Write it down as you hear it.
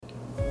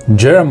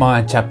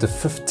Jeremiah chapter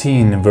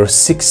 15 verse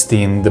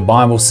 16, the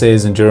Bible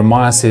says, and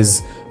Jeremiah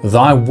says,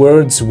 "Thy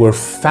words were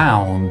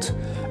found,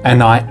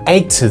 and I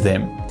ate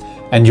them,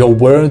 and your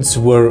words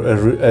were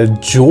a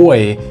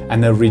joy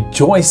and a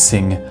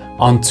rejoicing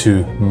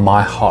unto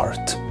my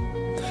heart."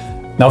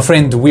 Now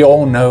friend, we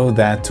all know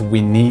that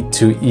we need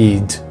to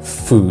eat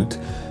food.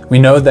 We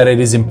know that it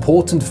is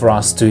important for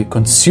us to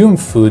consume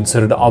food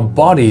so that our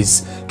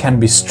bodies can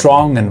be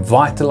strong and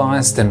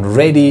vitalized and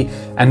ready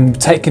and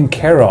taken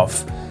care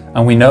of.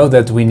 And we know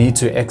that we need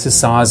to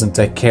exercise and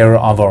take care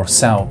of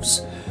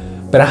ourselves.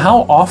 But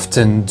how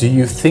often do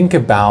you think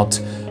about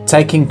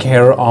taking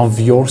care of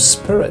your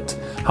spirit?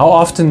 How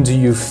often do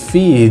you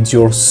feed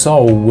your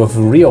soul with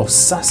real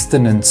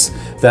sustenance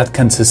that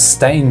can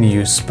sustain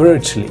you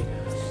spiritually?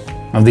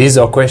 Now, these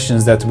are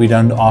questions that we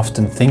don't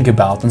often think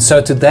about. And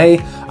so today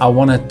I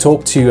want to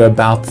talk to you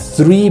about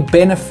 3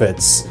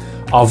 benefits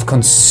of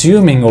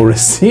consuming or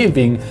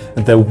receiving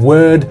the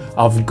Word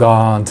of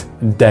God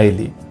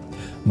daily.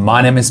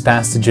 My name is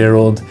Pastor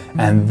Gerald,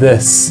 and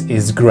this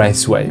is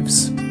Grace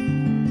Waves.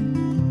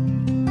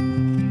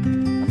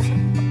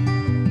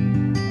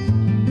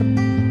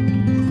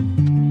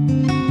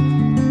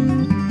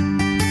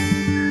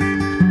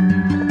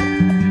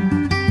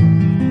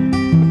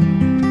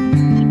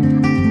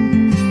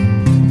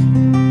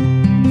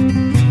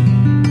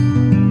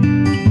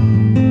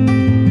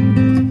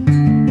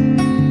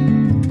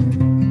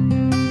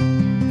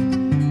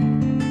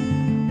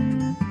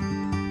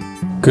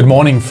 Good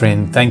morning,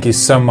 friend. Thank you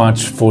so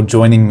much for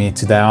joining me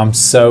today. I'm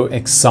so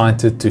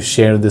excited to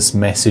share this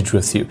message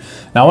with you.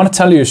 Now, I want to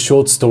tell you a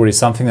short story,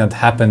 something that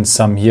happened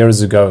some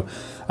years ago.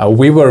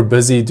 We were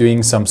busy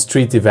doing some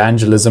street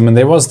evangelism, and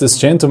there was this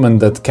gentleman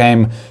that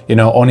came,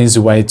 on his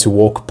way to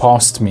walk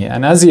past me.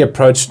 And as he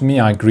approached me,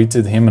 I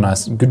greeted him and I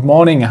said, "Good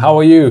morning, how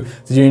are you?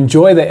 Did you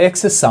enjoy the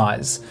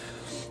exercise?"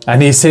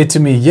 And he said to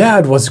me, "Yeah,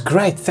 it was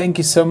great. Thank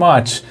you so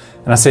much."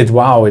 And I said,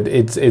 "Wow,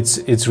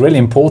 it's really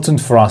important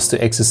for us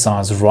to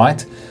exercise,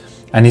 right?"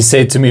 And he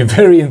said to me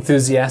very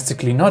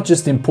enthusiastically, "Not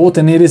just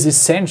important, it is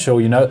essential.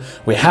 You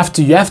have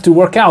to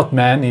work out,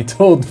 man." He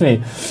told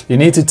me, "You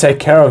need to take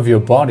care of your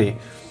body."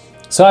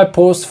 So I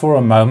paused for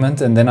a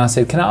moment and then I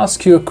said, "Can I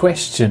ask you a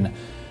question?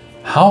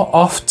 How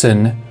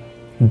often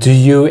do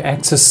you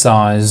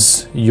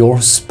exercise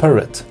your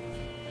spirit?"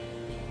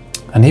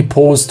 And he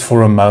paused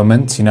for a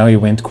moment, he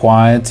went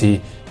quiet,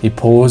 he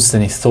paused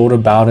and he thought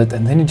about it,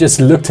 and then he just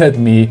looked at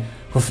me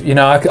with,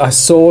 I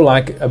saw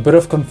like a bit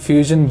of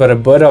confusion, but a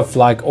bit of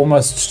like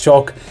almost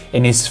shock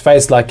in his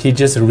face, like he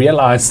just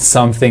realized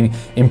something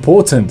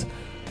important.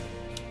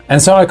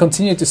 And so I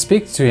continued to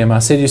speak to him. I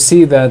said, "You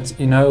see that,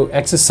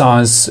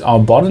 exercise, our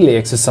bodily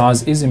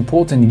exercise is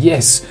important.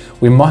 Yes,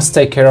 we must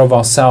take care of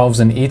ourselves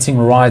and eating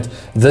right.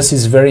 This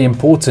is very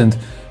important.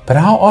 But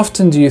how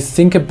often do you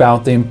think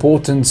about the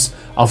importance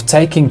of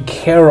taking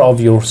care of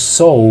your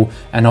soul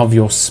and of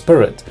your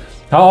spirit?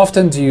 How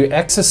often do you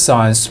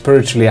exercise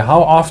spiritually?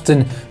 How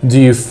often do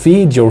you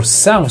feed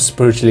yourself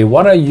spiritually?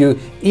 What are you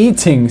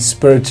eating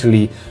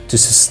spiritually to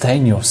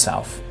sustain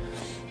yourself?"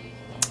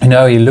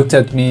 He looked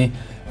at me,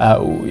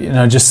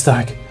 just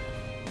like,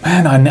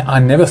 "Man, I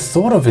never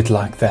thought of it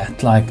like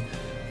that. Like,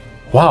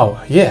 wow,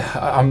 yeah,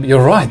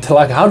 you're right.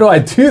 Like, how do I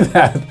do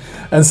that?"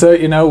 And so,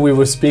 we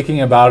were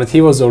speaking about it.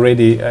 He was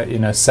already,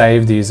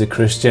 saved. He's a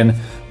Christian,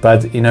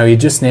 but, he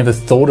just never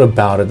thought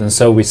about it. And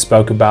so we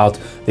spoke about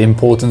the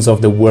importance of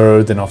the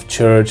Word and of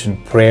church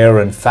and prayer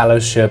and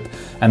fellowship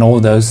and all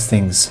those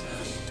things.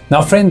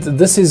 Now, friend,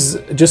 this is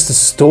just a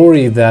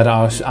story that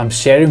I'm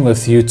sharing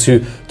with you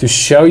to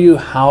show you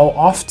how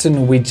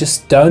often we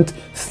just don't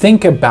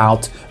think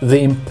about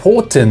the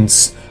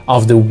importance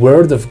of the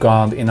Word of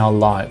God in our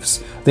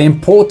lives, the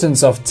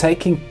importance of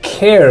taking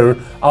care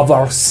of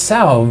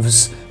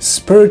ourselves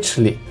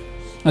spiritually.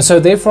 And so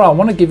therefore, I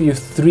want to give you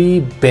 3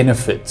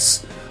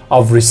 benefits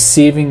of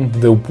receiving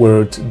the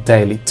Word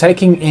daily,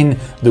 taking in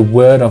the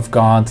Word of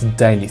God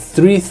daily.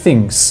 3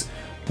 things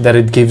that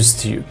it gives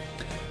to you.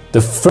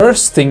 The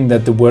first thing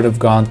that the Word of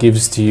God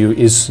gives to you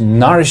is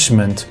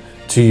nourishment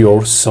to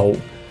your soul.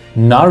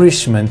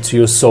 Nourishment to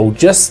your soul.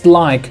 Just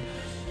like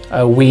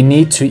we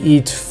need to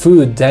eat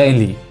food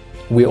daily,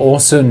 we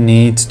also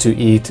need to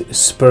eat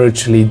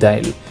spiritually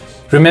daily.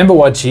 Remember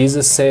what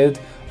Jesus said?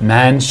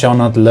 "Man shall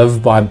not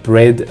live by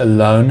bread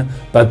alone,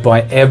 but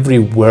by every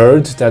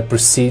word that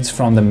proceeds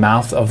from the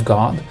mouth of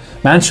God."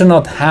 Man shall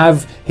not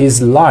have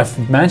his life,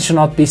 man shall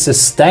not be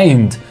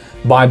sustained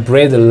by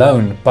bread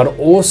alone, but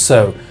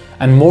also,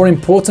 and more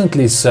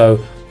importantly so,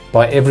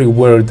 by every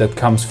word that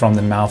comes from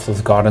the mouth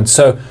of God. And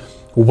so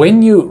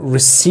when you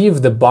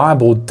receive the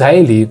Bible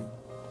daily,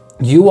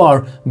 you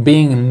are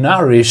being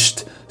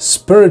nourished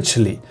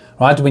spiritually,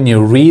 right? When you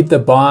read the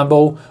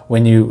Bible,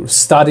 when you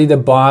study the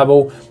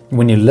Bible,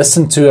 when you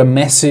listen to a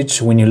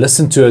message, when you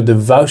listen to a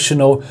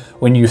devotional,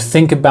 when you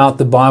think about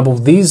the Bible,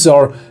 these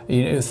are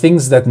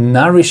things that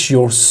nourish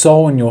your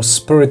soul and your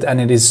spirit, and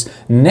it is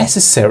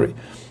necessary.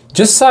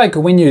 Just like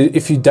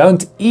if you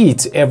don't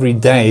eat every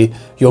day,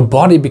 your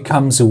body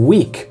becomes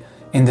weak.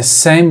 in the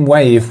same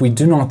way, if we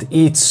do not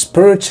eat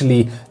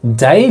spiritually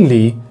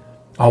daily,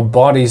 our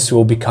bodies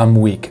will become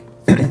weak.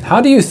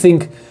 What do you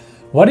think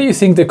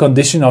the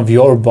condition of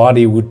your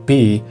body would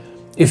be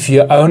if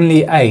you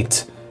only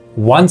ate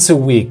once a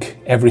week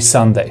every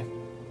Sunday?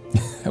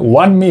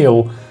 One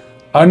meal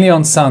only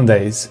on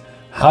Sundays.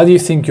 How do you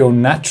think your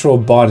natural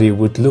body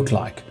would look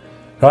like?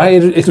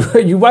 Right?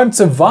 You won't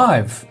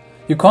survive.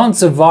 You can't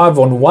survive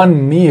on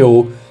one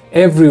meal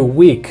every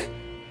week.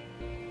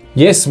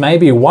 Yes,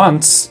 maybe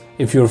once,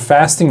 if you're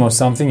fasting or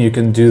something, you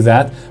can do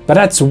that. But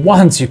that's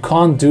once. You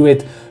can't do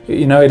it.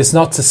 It is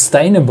not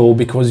sustainable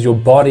because your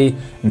body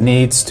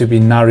needs to be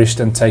nourished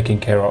and taken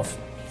care of.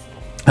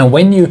 And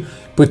when you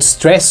put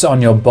stress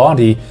on your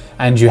body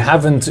and you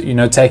haven't,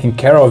 taken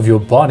care of your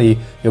body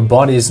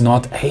is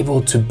not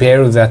able to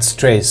bear that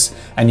stress,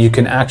 and you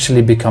can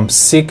actually become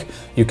sick.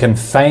 You can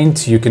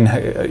faint. You can,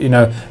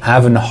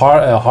 have a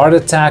heart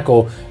attack,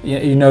 or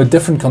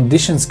different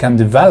conditions can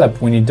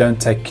develop when you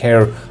don't take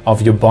care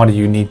of your body.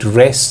 You need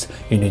rest.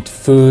 You need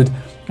food.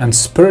 And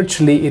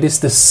spiritually, it is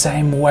the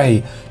same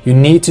way. You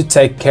need to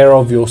take care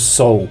of your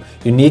soul.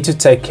 You need to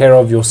take care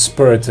of your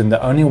spirit. And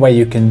the only way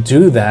you can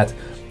do that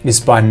is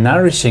by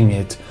nourishing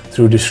it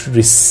through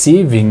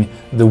receiving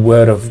the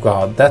Word of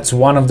God. That's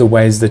one of the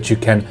ways that you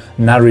can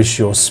nourish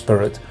your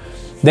spirit.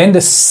 Then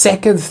the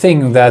second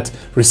thing that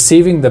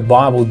receiving the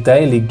Bible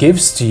daily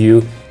gives to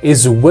you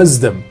is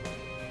wisdom.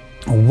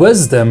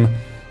 Wisdom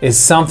is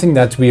something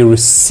that we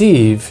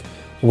receive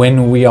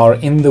when we are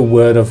in the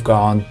Word of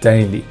God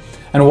daily.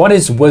 And what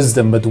is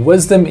wisdom? But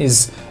wisdom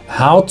is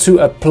how to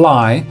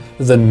apply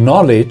the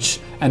knowledge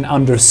and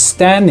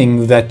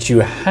understanding that you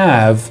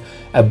have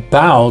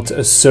about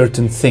a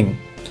certain thing.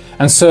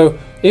 And so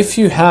if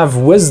you have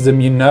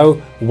wisdom, you know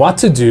what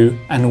to do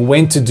and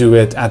when to do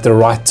it at the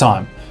right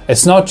time.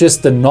 It's not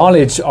just the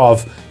knowledge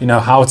of,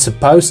 how it's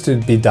supposed to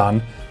be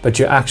done, but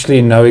you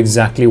actually know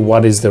exactly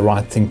what is the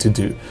right thing to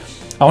do.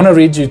 I want to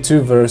read you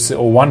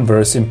one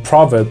verse in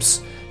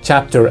Proverbs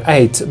chapter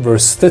 8,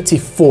 verse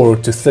 34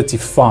 to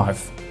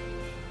 35.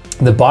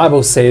 The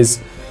Bible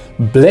says,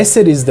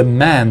 "Blessed is the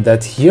man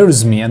that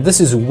hears me," and this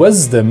is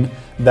wisdom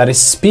that is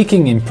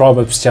speaking in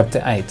Proverbs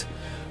chapter 8.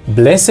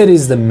 "Blessed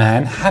is the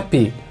man,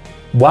 happy,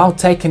 well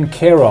taken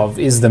care of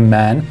is the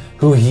man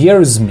who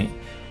hears me,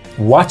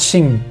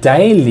 watching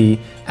daily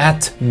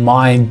at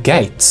my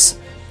gates,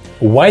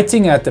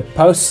 waiting at the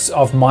posts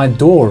of my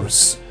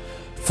doors.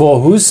 For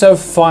whoso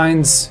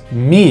finds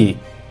me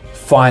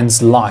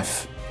finds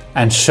life,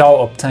 and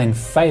shall obtain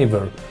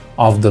favor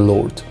of the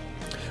Lord."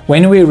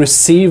 When we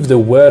receive the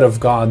Word of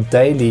God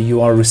daily,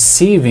 you are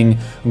receiving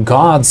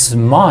God's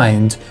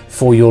mind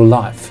for your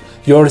life.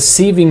 You're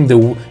receiving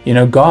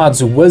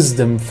God's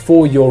wisdom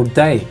for your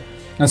day.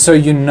 And so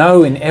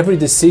in every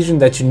decision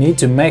that you need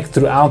to make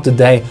throughout the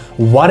day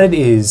what it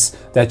is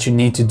that you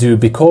need to do,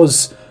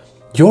 because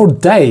your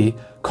day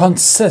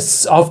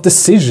consists of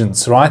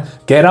decisions, right?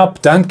 Get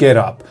up, don't get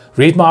up.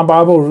 Read my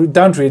Bible,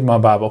 don't read my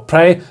Bible.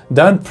 Pray,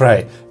 don't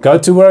pray. Go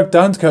to work,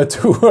 don't go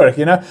to work.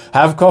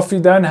 Have coffee,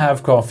 don't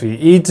have coffee.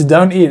 Eat,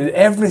 don't eat.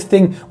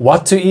 Everything,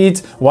 what to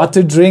eat, what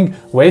to drink,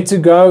 where to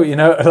go,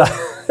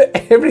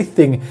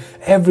 everything.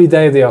 Every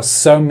day there are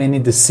so many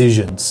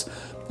decisions,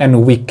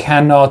 and we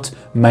cannot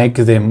make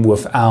them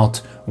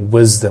without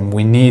wisdom.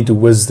 We need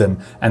wisdom,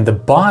 and the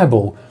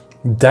Bible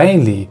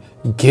daily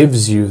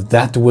gives you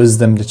that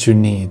wisdom that you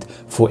need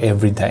for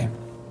every day.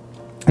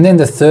 And then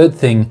the third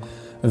thing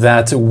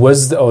that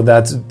wisdom, or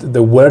that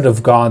the Word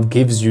of God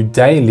gives you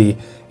daily,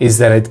 is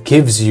that it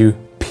gives you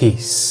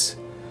peace.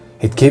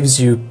 It gives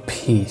you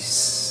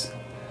peace.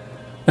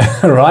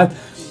 Right?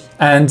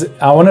 And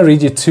I want to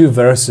read you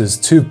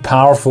two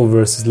powerful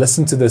verses.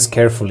 Listen to this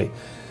carefully.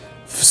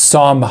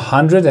 Psalm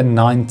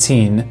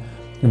 119,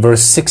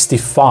 verse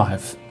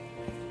 65.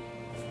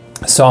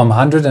 Psalm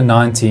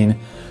 119,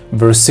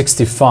 verse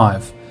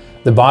 65.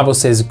 The Bible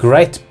says,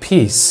 "Great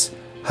peace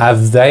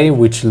have they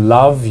which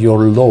love your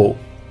law,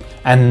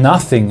 and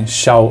nothing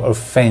shall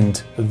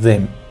offend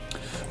them."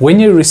 When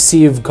you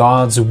receive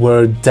God's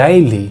Word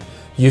daily,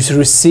 you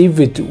receive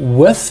it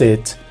with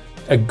it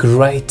a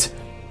great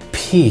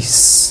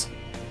peace.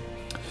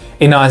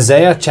 In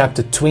Isaiah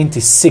chapter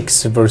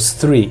 26, verse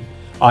 3,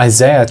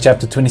 Isaiah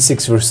chapter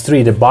 26, verse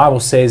 3, the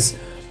Bible says,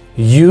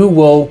 "You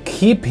will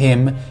keep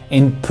him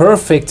in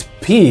perfect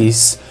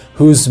peace,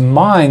 whose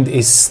mind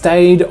is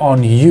stayed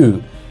on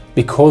you,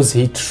 because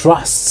he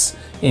trusts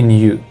in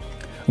you."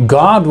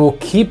 God will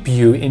keep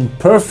you in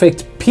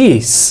perfect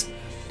peace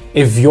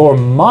if your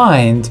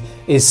mind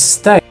is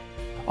stayed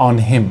on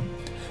Him.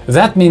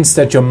 That means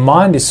that your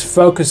mind is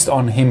focused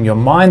on Him. Your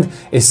mind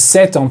is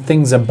set on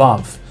things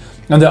above.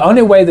 And the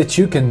only way that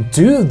you can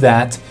do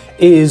that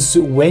is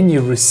when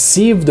you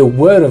receive the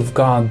Word of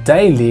God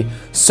daily,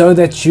 so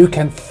that you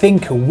can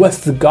think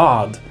with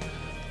God.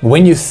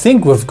 When you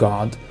think with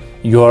God,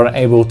 you are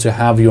able to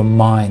have your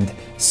mind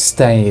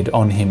stayed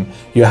on Him.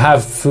 You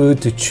have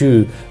food to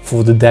chew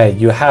for the day.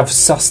 You have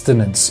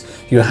sustenance.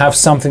 You have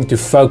something to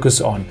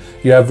focus on.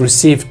 You have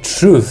received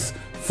truth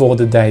for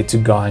the day to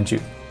guide you.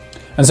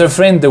 And so,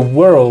 friend, the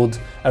world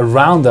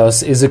around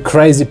us is a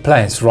crazy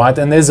place, right?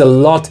 And there's a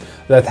lot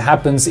that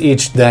happens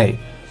each day.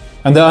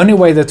 And the only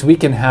way that we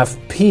can have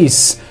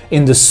peace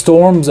in the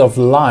storms of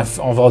life,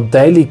 of our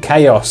daily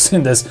chaos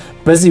in this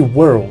busy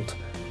world,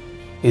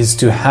 is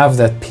to have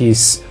that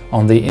peace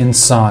on the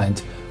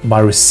inside by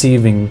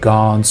receiving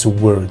God's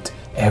word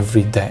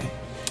every day.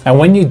 And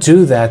when you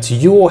do that,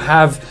 you will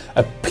have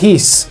a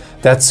peace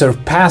that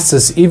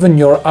surpasses even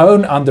your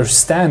own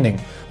understanding.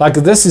 Like,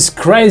 this is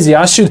crazy.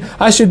 I should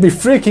be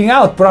freaking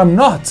out, but I'm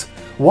not.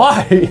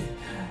 Why?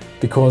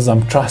 Because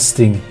I'm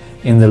trusting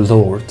in the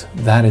Lord.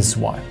 That is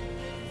why.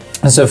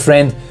 And so,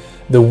 friend,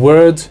 the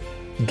word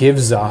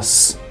gives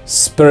us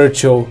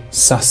spiritual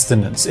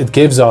sustenance. It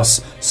gives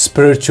us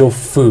spiritual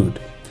food.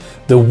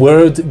 The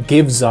word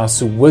gives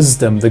us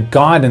wisdom, the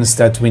guidance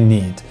that we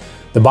need.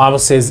 The Bible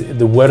says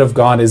the word of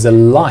God is a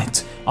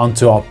light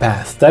unto our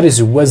path. That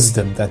is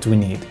wisdom that we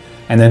need.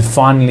 And then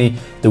finally,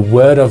 the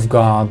word of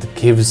God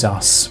gives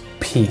us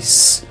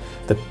peace.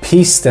 The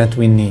peace that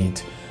we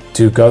need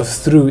to go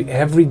through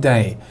every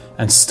day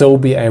and still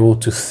be able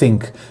to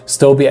think,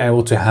 still be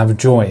able to have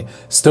joy,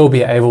 still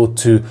be able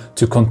to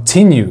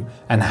continue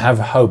and have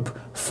hope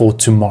for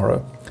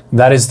tomorrow.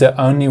 That is the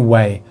only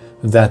way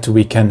that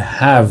we can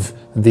have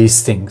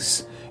these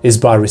things, is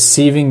by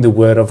receiving the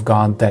word of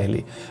God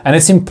daily. And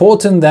it's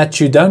important that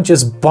you don't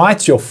just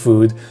bite your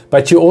food,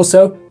 but you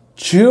also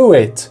chew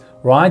it,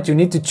 right? You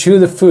need to chew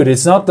the food.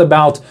 It's not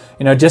about,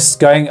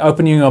 just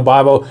opening your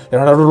Bible,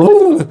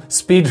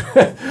 speed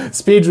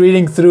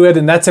reading through it,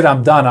 and that's it,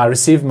 I'm done, I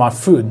received my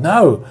food.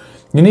 No,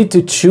 you need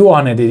to chew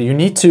on it. You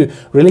need to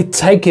really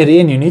take it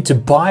in. You need to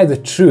buy the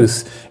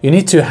truth. You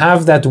need to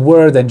have that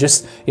word and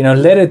just,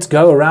 let it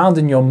go around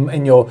in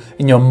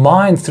your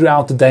mind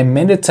throughout the day.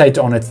 Meditate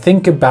on it.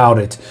 Think about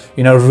it.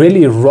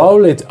 Really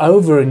roll it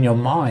over in your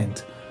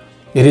mind.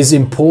 It is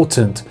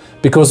important,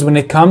 because when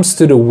it comes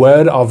to the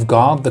word of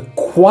God, the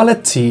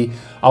quality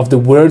of the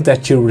word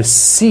that you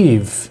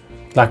receive,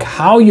 like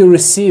how you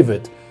receive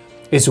it,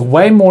 is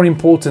way more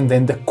important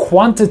than the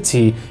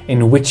quantity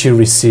in which you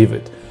receive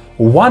it.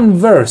 One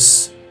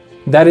verse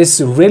that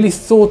is really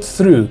thought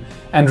through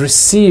and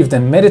received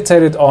and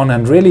meditated on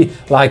and really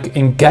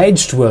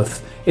engaged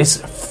with is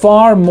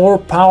far more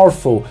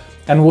powerful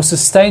and will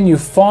sustain you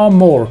far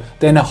more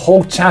than a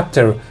whole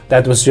chapter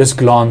that was just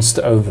glanced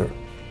over.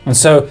 And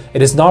so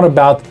it is not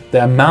about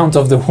the amount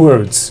of the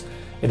words.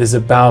 It is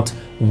about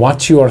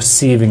what you are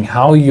receiving,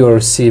 how you are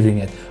receiving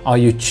it. Are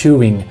you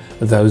chewing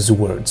those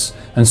words?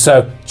 And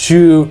so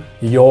chew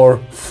your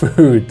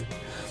food.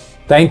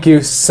 Thank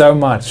you so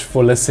much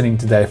for listening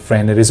today,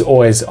 friend. It is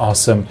always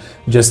awesome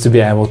just to be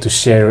able to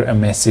share a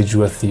message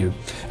with you.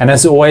 And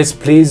as always,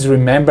 please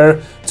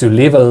remember to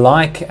leave a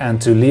like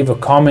and to leave a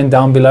comment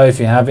down below if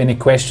you have any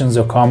questions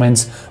or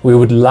comments. We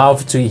would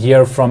love to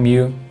hear from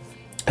you.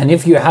 And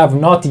if you have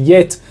not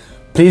yet,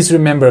 please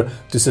remember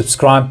to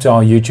subscribe to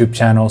our YouTube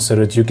channel so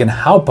that you can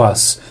help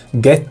us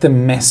get the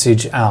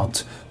message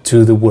out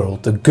to the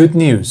world, the good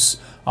news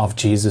of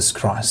Jesus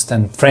Christ.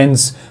 And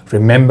friends,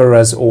 remember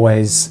as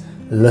always,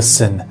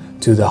 listen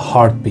to the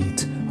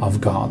heartbeat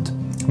of God.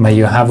 May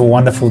you have a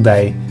wonderful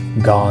day.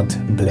 God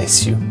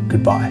bless you.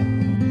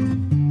 Goodbye.